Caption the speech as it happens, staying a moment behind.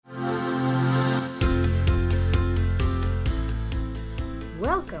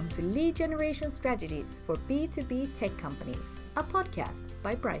to Lead Generation Strategies for B2B Tech Companies, a podcast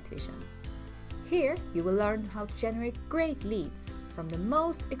by Bright Vision. Here you will learn how to generate great leads from the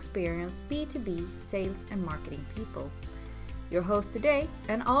most experienced B2B sales and marketing people. Your host today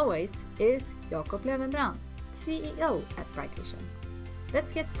and always is Jakob Löwenbrand, CEO at Bright Vision.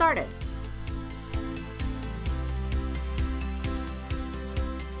 Let's get started.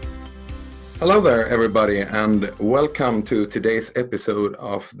 Hello there, everybody, and welcome to today's episode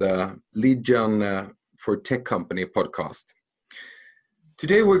of the Lead Gen for Tech Company podcast.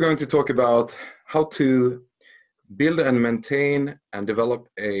 Today we're going to talk about how to build and maintain and develop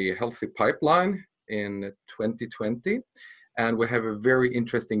a healthy pipeline in 2020. And we have a very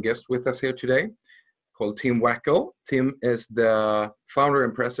interesting guest with us here today called Tim Wackel. Tim is the founder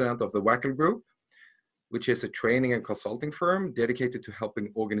and president of the Wackel Group, which is a training and consulting firm dedicated to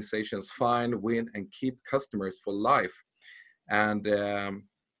helping organizations find, win, and keep customers for life. And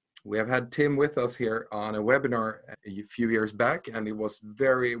we have had Tim with us here on a webinar a few years back, and it was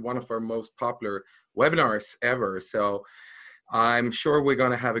one of our most popular webinars ever. So I'm sure we're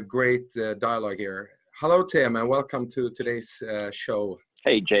going to have a great dialogue here. Hello, Tim, and welcome to today's show.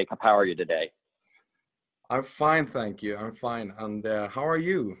 Hey, Jacob, how are you today? I'm fine, thank you. I'm fine. And how are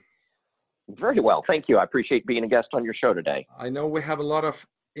you? Very well, thank you. I appreciate being a guest on your show today. I know we have a lot of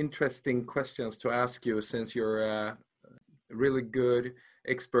interesting questions to ask you since you're a really good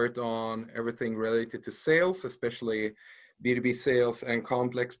expert on everything related to sales, especially B2B sales and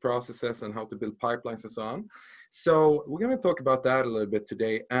complex processes and how to build pipelines and so on. So we're going to talk about that a little bit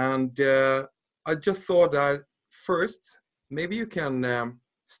today. And I just thought that first, maybe you can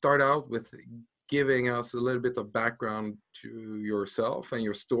start out with giving us a little bit of background to yourself and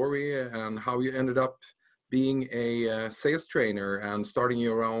your story and how you ended up being a sales trainer and starting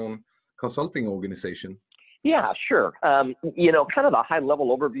your own consulting organization. Yeah, sure. Kind of the high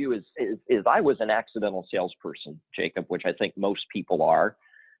level overview is I was an accidental salesperson, Jacob, which I think most people are.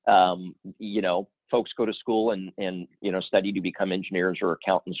 Folks go to school and study to become engineers or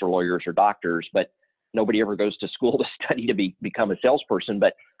accountants or lawyers or doctors, but nobody ever goes to school to study to become a salesperson.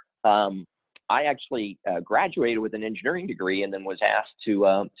 But I actually graduated with an engineering degree and then was asked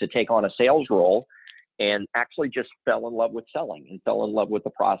to take on a sales role, and actually just fell in love with selling and fell in love with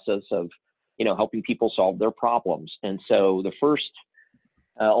the process of, helping people solve their problems. And so the first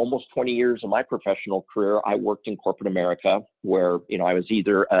almost 20 years of my professional career, I worked in corporate America where, I was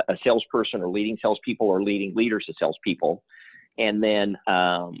either a salesperson or leading salespeople or leading leaders of salespeople. And then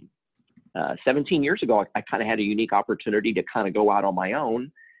 17 years ago, I kind of had a unique opportunity to kind of go out on my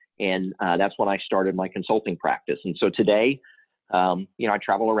own. And that's when I started my consulting practice. And so today, I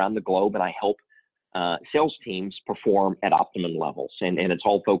travel around the globe and I help sales teams perform at optimum levels. And it's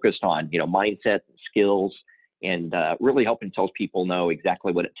all focused on, mindset, skills, and really helping salespeople know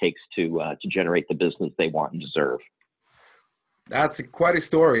exactly what it takes to generate the business they want and deserve. That's quite a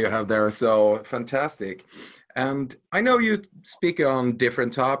story you have there. So fantastic. And I know you speak on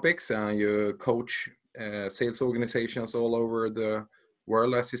different topics and you coach sales organizations all over the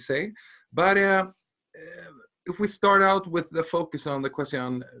world, as you say. But if we start out with the focus on the question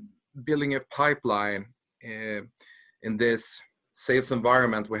on building a pipeline in this sales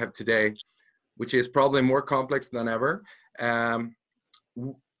environment we have today, which is probably more complex than ever.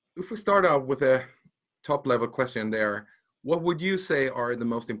 If we start out with a top level question there, what would you say are the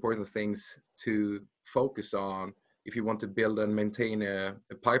most important things to focus on if you want to build and maintain a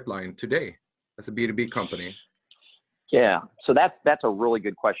pipeline today as a B2B company? Yeah, so that's a really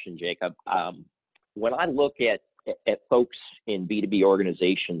good question, Jacob. When I look at folks in B2B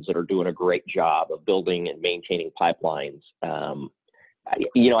organizations that are doing a great job of building and maintaining pipelines,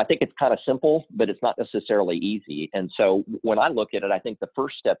 I think it's kind of simple, but it's not necessarily easy. And so when I look at it, I think the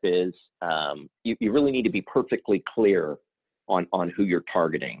first step is you really need to be perfectly clear on who you're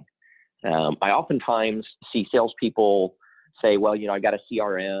targeting. I oftentimes see salespeople say, well, I got a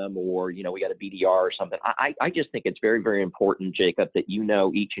CRM or, we got a BDR or something. I just think it's very, very important, Jacob, that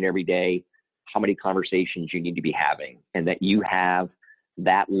each and every day how many conversations you need to be having and that you have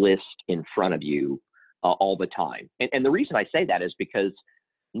that list in front of you all the time. And the reason I say that is because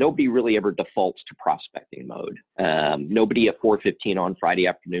nobody really ever defaults to prospecting mode. Nobody at 4:15 on Friday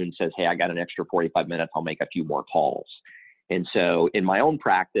afternoon says, hey, I got an extra 45 minutes. I'll make a few more calls. And so in my own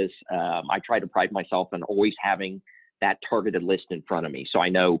practice, I try to pride myself on always having that targeted list in front of me. So I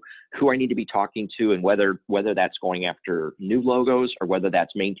know who I need to be talking to and whether that's going after new logos or whether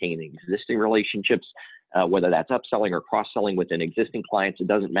that's maintaining existing relationships, whether that's upselling or cross-selling within existing clients, it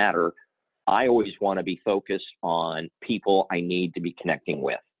doesn't matter. I always want to be focused on people I need to be connecting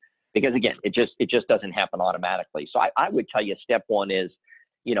with. Because again, it just doesn't happen automatically. So I would tell you step one is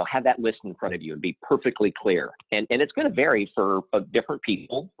have that list in front of you and be perfectly clear. And it's going to vary for different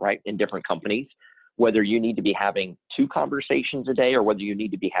people, right, in different companies, whether you need to be having 2 conversations a day or whether you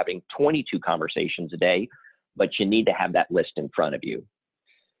need to be having 22 conversations a day, but you need to have that list in front of you.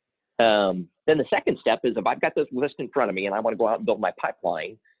 Then the second step is, if I've got this list in front of me and I want to go out and build my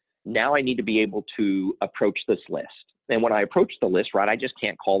pipeline, now I need to be able to approach this list. And when I approach the list, right, I just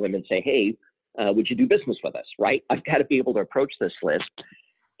can't call them and say, hey, would you do business with us, right? I've got to be able to approach this list,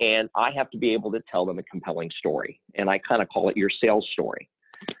 and I have to be able to tell them a compelling story. And I kind of call it your sales story.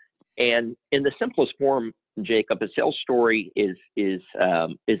 And in the simplest form, Jacob, a sales story is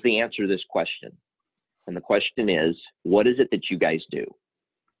the answer to this question. And the question is, what is it that you guys do?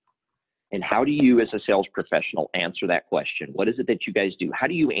 And how do you, as a sales professional, answer that question? What is it that you guys do? How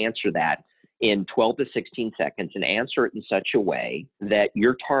do you answer that in 12 to 16 seconds and answer it in such a way that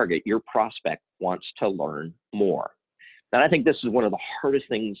your target, your prospect, wants to learn more? And I think this is one of the hardest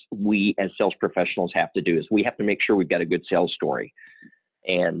things we as sales professionals have to do, is we have to make sure we've got a good sales story.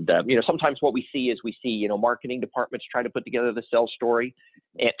 And, sometimes what we see is marketing departments try to put together the sales story.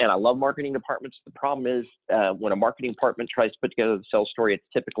 And I love marketing departments. The problem is when a marketing department tries to put together the sales story, it's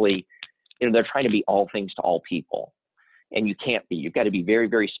typically, they're trying to be all things to all people. And you can't be. You've got to be very,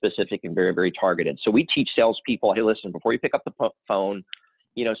 very specific and very, very targeted. So we teach salespeople, hey, listen, before you pick up the phone,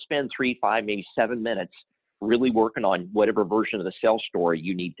 spend 3, 5, maybe 7 minutes really working on whatever version of the sales story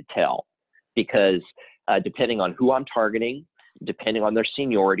you need to tell. Because depending on who I'm targeting, depending on their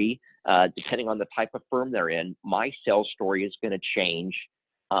seniority, depending on the type of firm they're in, my sales story is going to change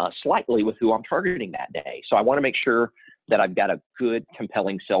slightly with who I'm targeting that day. So I want to make sure that I've got a good,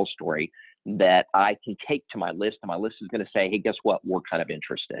 compelling sales story that I can take to my list, and my list is going to say, hey, guess what? We're kind of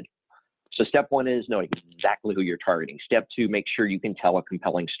interested. So step 1 is knowing exactly who you're targeting. Step 2, make sure you can tell a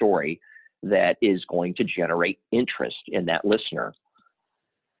compelling story that is going to generate interest in that listener.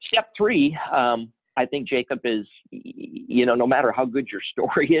 Step 3, I think, Jacob, is, no matter how good your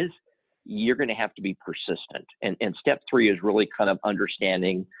story is, you're going to have to be persistent. And step 3 is really kind of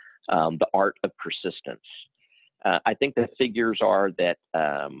understanding the art of persistence. I think the figures are that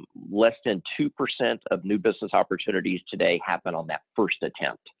less than 2% of new business opportunities today happen on that first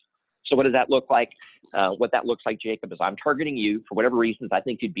attempt. So what does that look like? What that looks like, Jacob, is I'm targeting you for whatever reasons. I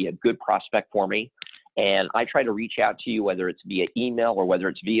think you'd be a good prospect for me. And I try to reach out to you, whether it's via email or whether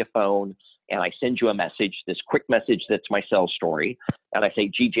it's via phone. And I send you a message, this quick message that's my sales story. And I say,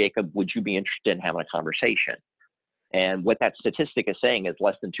 gee, Jacob, would you be interested in having a conversation? And what that statistic is saying is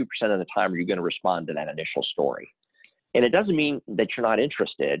less than 2% of the time are you going to respond to that initial story. And it doesn't mean that you're not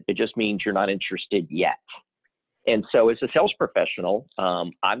interested. It just means you're not interested yet. And so as a sales professional,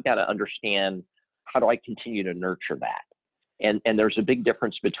 I've got to understand, how do I continue to nurture that? And there's a big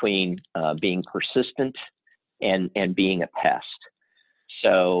difference between being persistent and being a pest.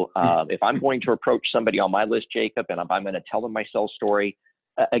 So if I'm going to approach somebody on my list, Jacob, and if I'm going to tell them my sales story,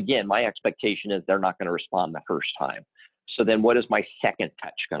 again, my expectation is they're not going to respond the first time. So then what is my second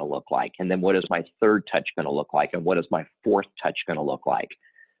touch going to look like? And then what is my third touch going to look like? And what is my fourth touch going to look like?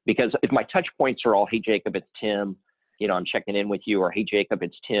 Because if my touch points are all, hey, Jacob, it's Tim, I'm checking in with you, or hey, Jacob,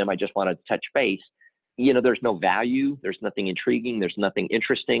 it's Tim, I just wanted to touch base. There's no value. There's nothing intriguing. There's nothing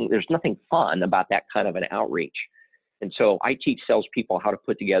interesting. There's nothing fun about that kind of an outreach. And so I teach salespeople how to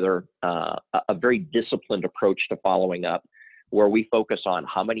put together a very disciplined approach to following up, where we focus on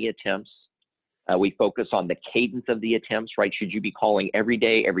how many attempts. We focus on the cadence of the attempts, right? Should you be calling every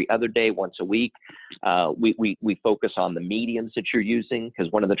day, every other day, once a week? We focus on the mediums that you're using,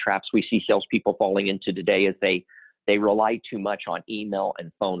 because one of the traps we see salespeople falling into today is they rely too much on email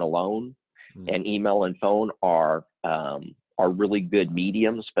and phone alone. And email and phone are really good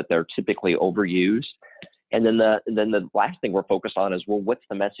mediums, but they're typically overused. And then the last thing we're focused on is, well, what's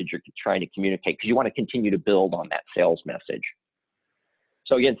the message you're trying to communicate? Because you want to continue to build on that sales message.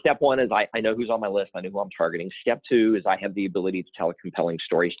 So again, step 1 is I know who's on my list. I know who I'm targeting. Step 2 is I have the ability to tell a compelling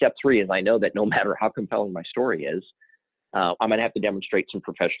story. Step 3 is I know that no matter how compelling my story is, I'm going to have to demonstrate some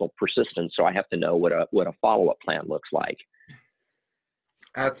professional persistence. So I have to know what a follow-up plan looks like.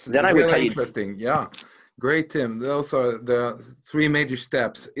 That's really interesting. Yeah. Great, Tim. Those are the 3 major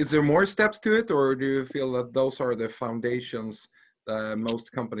steps. Is there more steps to it, or do you feel that those are the foundations that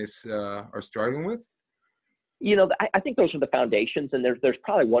most companies are struggling with? I think those are the foundations, and there's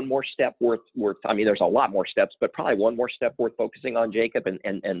probably one more step worth. I mean, there's a lot more steps, but probably one more step worth focusing on, Jacob. And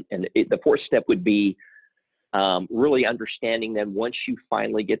the fourth step would be really understanding that once you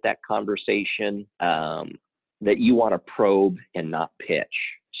finally get that conversation, that you want to probe and not pitch.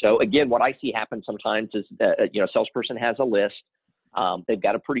 So again, what I see happen sometimes is that a salesperson has a list. They've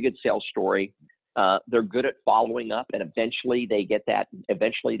got a pretty good sales story. They're good at following up, and eventually they get that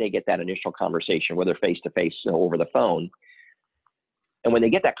initial conversation, whether face to face or over the phone. And when they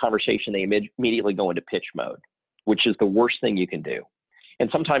get that conversation, they immediately go into pitch mode, which is the worst thing you can do. And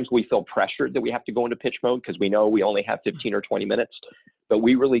sometimes we feel pressured that we have to go into pitch mode because we know we only have 15 or 20 minutes. But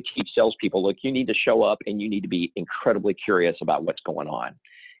we really teach salespeople, look, you need to show up and you need to be incredibly curious about what's going on.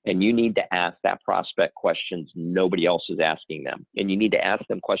 And you need to ask that prospect questions nobody else is asking them. And you need to ask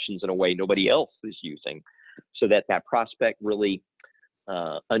them questions in a way nobody else is using, so that that prospect really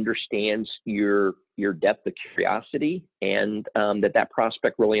understands your depth of curiosity, and that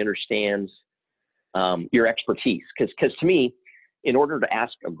prospect really understands your expertise. Because to me, in order to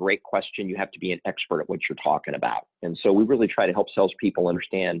ask a great question, you have to be an expert at what you're talking about. And so we really try to help salespeople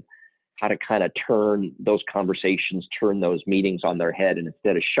understand how to kind of turn those conversations, turn those meetings on their head. And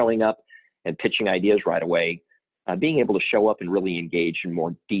instead of showing up and pitching ideas right away, being able to show up and really engage in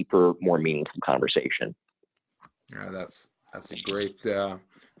more deeper, more meaningful conversation. Yeah, that's a great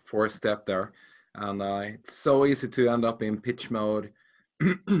fourth step there. And it's so easy to end up in pitch mode,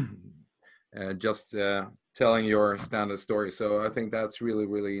 just telling your standard story. So I think that's really,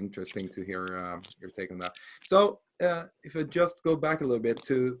 really interesting to hear your take on that. So if I just go back a little bit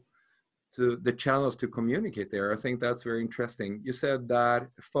to the channels to communicate there, I think that's very interesting. You said that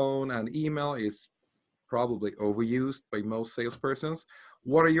phone and email is probably overused by most salespersons.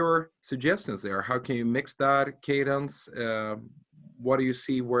 What are your suggestions there? How can you mix that cadence? What do you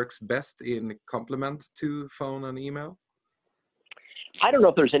see works best in complement to phone and email? I don't know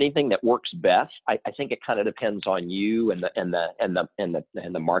if there's anything that works best. I think it kind of depends on you and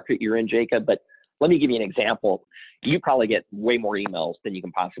the market you're in, Jacob. But let me give you an example. You probably get way more emails than you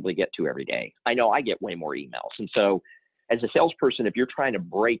can possibly get to every day. I know I get way more emails. And so as a salesperson, if you're trying to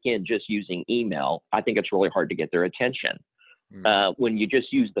break in just using email, I think it's really hard to get their attention. When you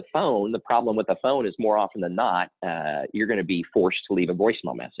just use the phone, the problem with the phone is more often than not, you're going to be forced to leave a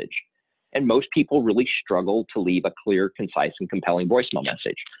voicemail message. And most people really struggle to leave a clear, concise, and compelling voicemail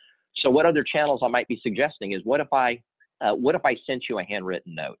message. So what other channels I might be suggesting is, what if I sent you a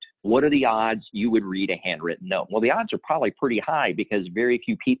handwritten note? What are the odds you would read a handwritten note? Well, the odds are probably pretty high because very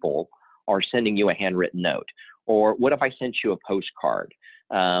few people are sending you a handwritten note. Or what if I sent you a postcard?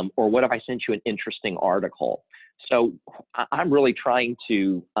 Or what if I sent you an interesting article? So I'm really trying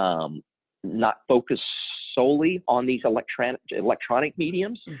to not focus solely on these electronic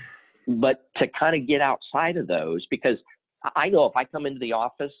mediums, but to kind of get outside of those, because I know if I come into the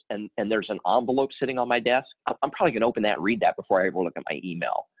office and there's an envelope sitting on my desk, I'm probably going to open that and read that before I ever look at my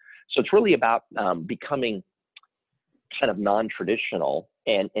email. So it's really about becoming kind of non-traditional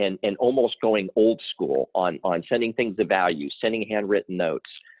and almost going old school on sending things of value, sending handwritten notes,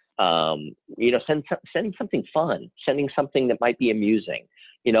 sending something fun, sending something that might be amusing,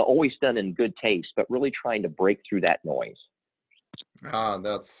 always done in good taste, but really trying to break through that noise.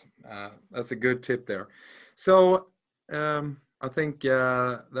 That's a good tip there. So I think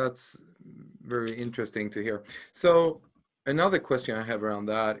that's very interesting to hear. So another question I have around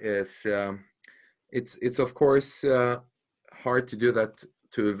that is, it's of course hard to do that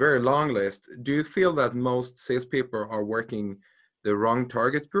to a very long list. Do you feel that most salespeople are working the wrong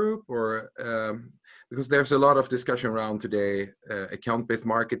target group, or because there's a lot of discussion around today, account-based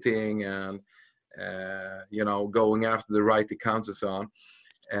marketing and going after the right accounts and so on.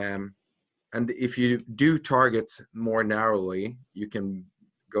 And if you do target more narrowly, you can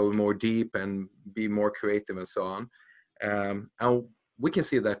go more deep and be more creative and so on. And we can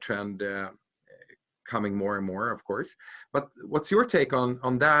see that trend coming more and more, of course. But what's your take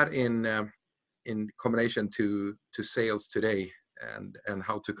on that in combination to sales today and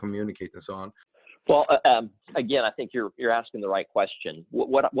how to communicate and so on? Well, again, I think you're asking the right question.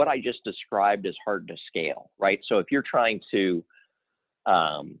 What I just described is hard to scale, right? So if you're trying to,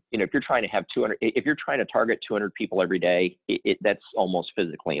 if you're trying to have 200, if you're trying to target 200 people every day, that's almost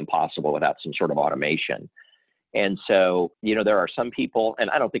physically impossible without some sort of automation. And so, there are some people, and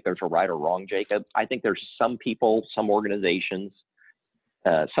I don't think there's a right or wrong, Jacob. I think there's some people, some organizations,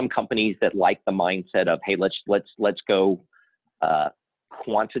 some companies that like the mindset of, hey, let's go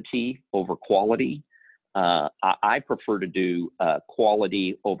quantity over quality. I prefer to do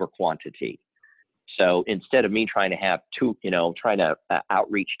quality over quantity. So instead of me trying to have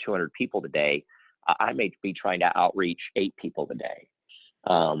outreach 200 people today, I may be trying to outreach 8 people today.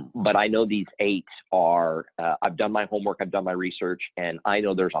 But I know these 8 are, I've done my homework, I've done my research, and I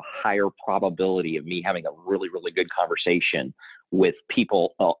know there's a higher probability of me having a really, really good conversation with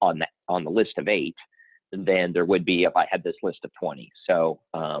people on the list of 8 than there would be if I had this list of 20. So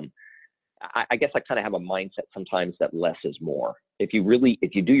I guess I kind of have a mindset sometimes that less is more. If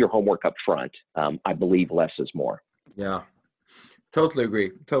you do your homework up front, I believe less is more. Yeah, totally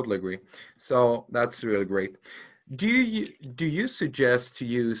agree. Totally agree. So that's really great. Do you suggest to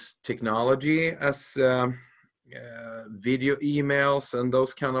use technology as video emails and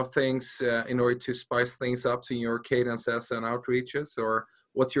those kind of things in order to spice things up in your cadences and outreaches, or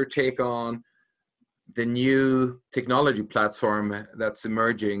what's your take on the new technology platform that's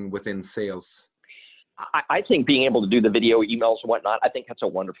emerging within sales? I think being able to do the video emails and whatnot, I think that's a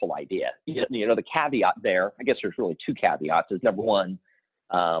wonderful idea. You know, the caveat there, I guess there's really two caveats, is number one,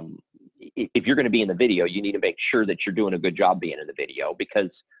 if you're going to be in the video, you need to make sure that you're doing a good job being in the video, because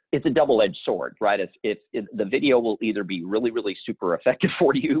it's a double-edged sword, right? If the video will either be really, really super effective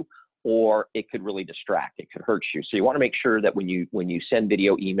for you, or it could really distract, it could hurt you. So you want to make sure that when you send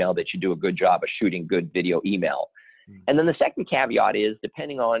video email, that you do a good job of shooting good video email. And then the second caveat is,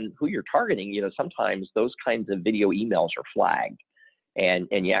 depending on who you're targeting, you know, sometimes those kinds of video emails are flagged, and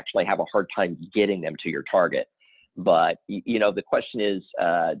you actually have a hard time getting them to your target. But, you know, the question is,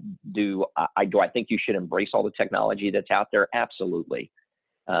 do I think you should embrace all the technology that's out there? Absolutely.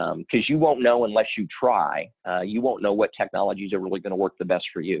 Because you won't know unless you try. You won't know what technologies are really going to work the best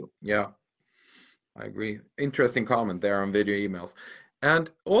for you. Yeah, I agree. Interesting comment there on video emails. And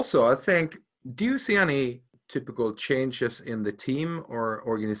also, I think, do you see any typical changes in the team or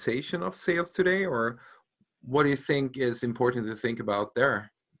organization of sales today, or what do you think is important to think about there?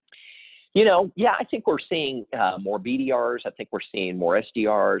 You know, yeah, I think we're seeing more BDRs. I think we're seeing more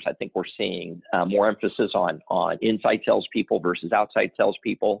SDRs. I think we're seeing more emphasis on inside salespeople versus outside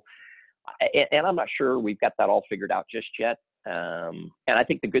salespeople. And I'm not sure we've got that all figured out just yet. And I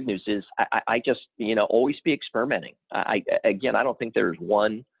think the good news is I just, you know, always be experimenting. Again, I don't think there's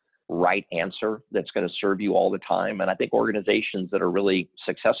one right answer that's going to serve you all the time. And I think organizations that are really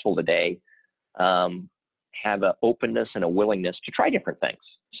successful today have an openness and a willingness to try different things.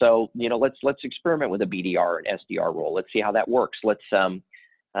 So, you know, let's experiment with a BDR and SDR role. Let's see how that works. Let's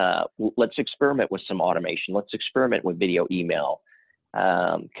experiment with some automation. Let's experiment with video email.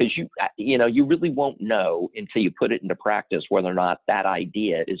 Because you really won't know until you put it into practice whether or not that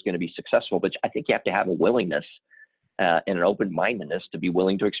idea is going to be successful. But I think you have to have a willingness and an open-mindedness to be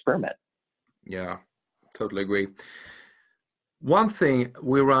willing to experiment. Yeah, totally agree. One thing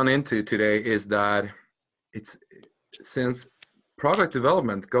we run into today is that since product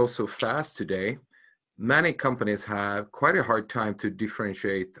development goes so fast today, many companies have quite a hard time to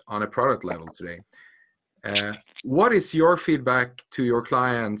differentiate on a product level today. What is your feedback to your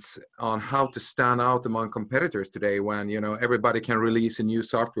clients on how to stand out among competitors today when, you know, everybody can release a new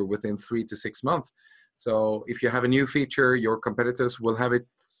software within 3 to 6 months? So if you have a new feature, your competitors will have it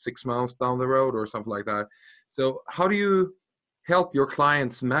 6 months down the road or something like that. So how do you help your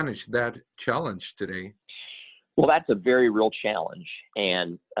clients manage that challenge today? Well, that's a very real challenge.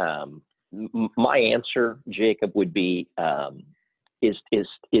 And my answer, Jacob, would be is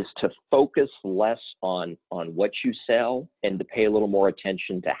to focus less on what you sell and to pay a little more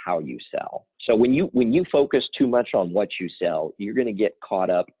attention to how you sell. So when you focus too much on what you sell, you're going to get caught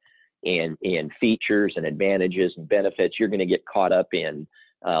up in features and advantages and benefits. You're going to get caught up in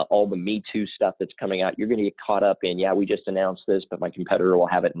all the Me Too stuff that's coming out. You're going to get caught up in, yeah, we just announced this, but my competitor will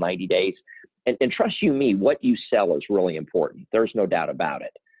have it in 90 days. And trust you me, what you sell is really important. There's no doubt about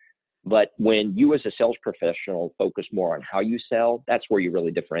it. But when you as a sales professional focus more on how you sell, that's where you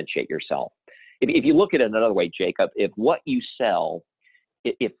really differentiate yourself. If you look at it another way, Jacob, if what you sell,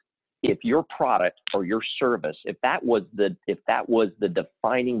 if your product or your service, if that was the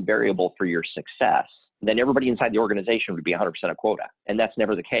defining variable for your success, then everybody inside the organization would be 100% a quota. And that's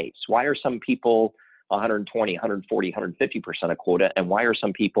never the case. Why are some people 120, 140, 150% a quota? And why are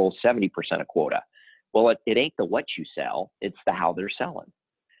some people 70% a quota? Well, it ain't the what you sell, it's the how they're selling.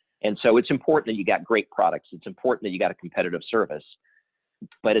 And so it's important that you got great products. It's important that you got a competitive service.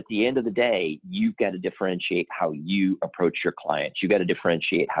 But at the end of the day, you've got to differentiate how you approach your clients. You've got to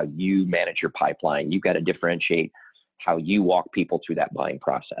differentiate how you manage your pipeline. You've got to differentiate how you walk people through that buying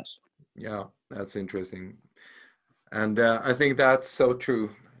process. Yeah, that's interesting. And I think that's so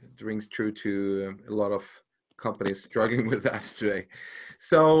true. It rings true to a lot of companies struggling with that today.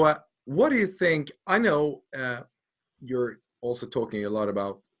 So what do you think? I know you're also talking a lot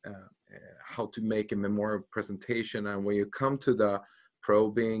about how to make a memorable presentation. And when you come to the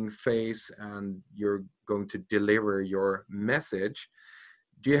probing phase and you're going to deliver your message,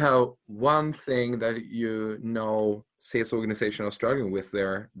 do you have one thing that you know sales organizations are struggling with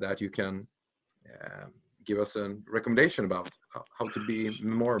there that you can give us a recommendation about how to be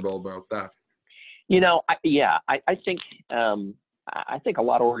memorable about that? You know, I think I think a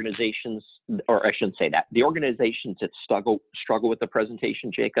lot of organizations, or I shouldn't say that, the organizations that struggle with the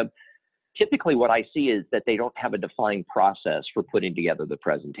presentation, Jacob, typically what I see is that they don't have a defined process for putting together the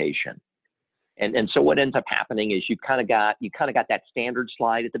presentation. And so what ends up happening is you kind of got that standard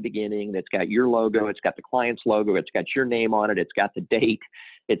slide at the beginning that's got your logo, it's got the client's logo, it's got your name on it, it's got the date,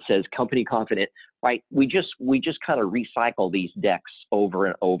 it says company confident, right? We just kind of recycle these decks over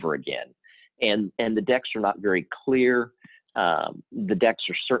and over again. And the decks are not very clear. The decks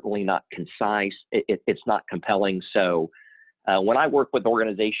are certainly not concise. It's not compelling. So when I work with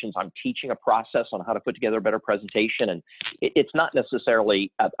organizations, I'm teaching a process on how to put together a better presentation. And it's not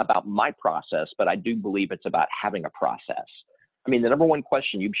necessarily about my process, but I do believe it's about having a process. I mean, the number one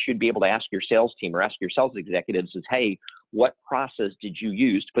question you should be able to ask your sales team or ask your sales executives is, hey, what process did you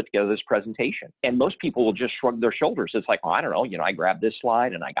use to put together this presentation? And most people will just shrug their shoulders. It's like, oh, I don't know, I grabbed this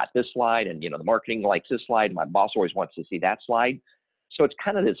slide and I got this slide, and, the marketing likes this slide, and my boss always wants to see that slide. So it's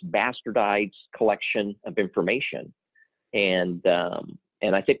kind of this bastardized collection of information. And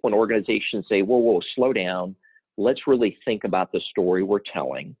I think when organizations say, whoa, slow down, let's really think about the story we're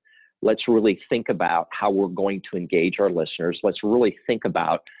telling. Let's really think about how we're going to engage our listeners. Let's really think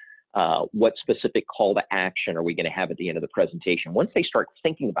about what specific call to action are we going to have at the end of the presentation. Once they start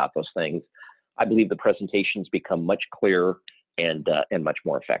thinking about those things, I believe the presentations become much clearer and much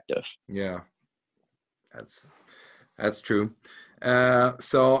more effective. Yeah, that's true.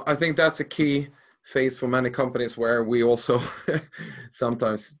 So I think that's a key phase for many companies where we also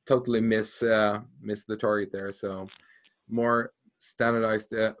sometimes totally miss the target there. So more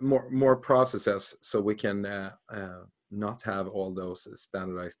standardized, more processes, so we can not have all those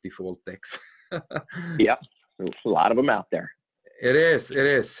standardized default decks. Yeah, there's a lot of them out there. It is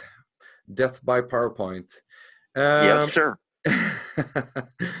death by PowerPoint. Yes, sir.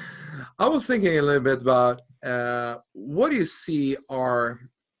 I was thinking a little bit about what do you see are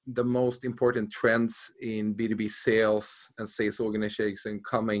the most important trends in B2B sales and sales organization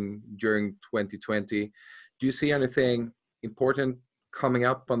coming during 2020? Do you see anything important coming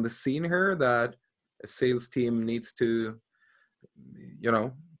up on the scene here that a sales team needs to,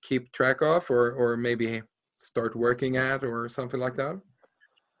 keep track of, or maybe start working at, or something like that?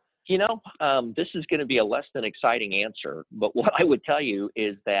 This is going to be a less than exciting answer, but what I would tell you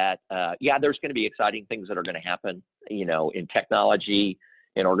is that, there's going to be exciting things that are going to happen, in technology,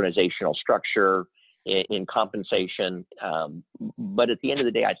 in organizational structure, in compensation. But at the end of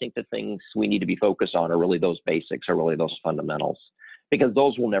the day, I think the things we need to be focused on are really those basics, are really those fundamentals, because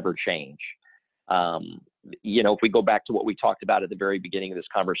those will never change. If we go back to what we talked about at the very beginning of this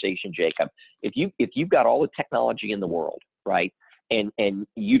conversation, Jacob, if you've got all the technology in the world, right, and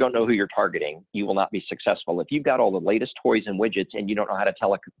you don't know who you're targeting, you will not be successful. If you've got all the latest toys and widgets and you don't know how to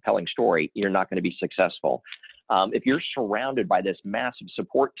tell a compelling story, you're not going to be successful. If you're surrounded by this massive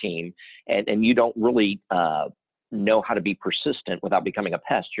support team and you don't really know how to be persistent without becoming a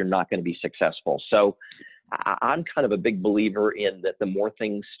pest, you're not going to be successful. So I'm kind of a big believer in that the more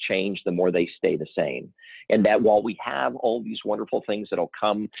things change, the more they stay the same. And that while we have all these wonderful things that'll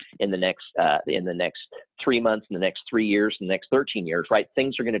come in the next 3 months, in the next 3 years, in the next 13 years, right?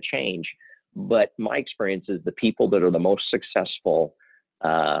 Things are going to change. But my experience is the people that are the most successful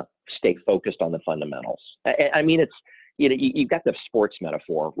stay focused on the fundamentals. I mean, it's, you've got the sports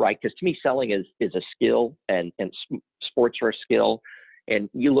metaphor, right? Because to me, selling is a skill, and sports are a skill. And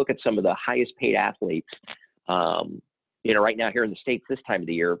you look at some of the highest paid athletes, right now here in the States this time of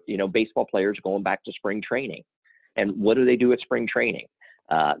the year, baseball players are going back to spring training. And what do they do at spring training?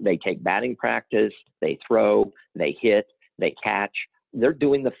 They take batting practice, they throw, they hit, they catch. They're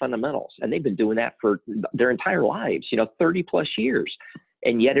doing the fundamentals, and they've been doing that for their entire lives, 30 plus years.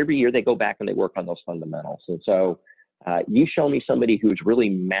 And yet every year they go back and they work on those fundamentals. And so you show me somebody who's really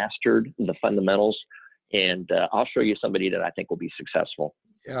mastered the fundamentals, and I'll show you somebody that I think will be successful.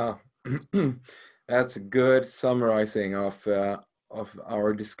 Yeah, that's a good summarizing of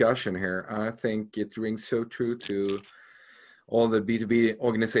our discussion here. I think it rings so true to all the B2B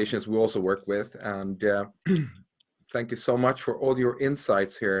organizations we also work with. And thank you so much for all your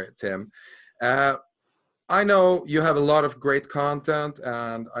insights here, Tim. I know you have a lot of great content,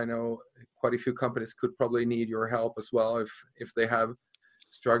 and I know quite a few companies could probably need your help as well if they have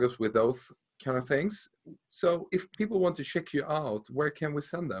struggles with those kind of things. So if people want to check you out, where can we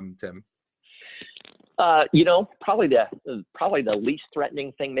send them, Tim? Probably the least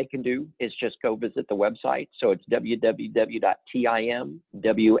threatening thing they can do is just go visit the website. So it's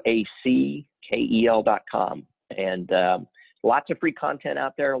www.timwackel.com. And lots of free content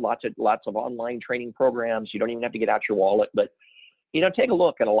out there, lots of online training programs. You don't even have to get out your wallet, but take a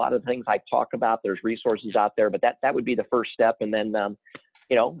look at a lot of the things I talk about. There's resources out there, but that would be the first step. And then,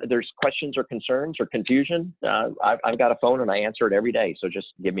 if there's questions or concerns or confusion, I've got a phone and I answer it every day. So just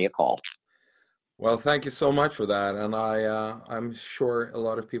give me a call. Well, thank you so much for that. And I'm sure a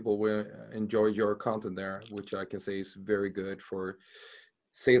lot of people will enjoy your content there, which I can say is very good for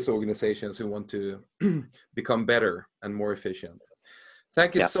sales organizations who want to become better and more efficient.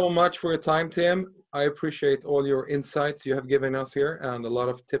 Thank you so much for your time, Tim. I appreciate all your insights you have given us here and a lot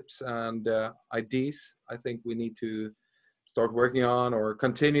of tips and ideas I think we need to start working on or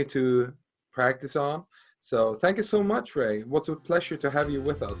continue to practice on. So thank you so much, Ray. What's a pleasure to have you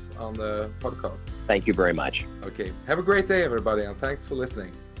with us on the podcast. Thank you very much. Okay. Have a great day, everybody, and thanks for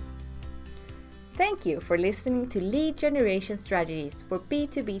listening. Thank you for listening to Lead Generation Strategies for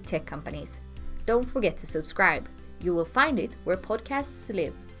B2B Tech Companies. Don't forget to subscribe. You will find it where podcasts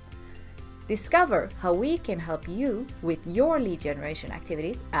live. Discover how we can help you with your lead generation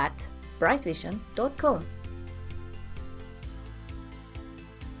activities at brightvision.com.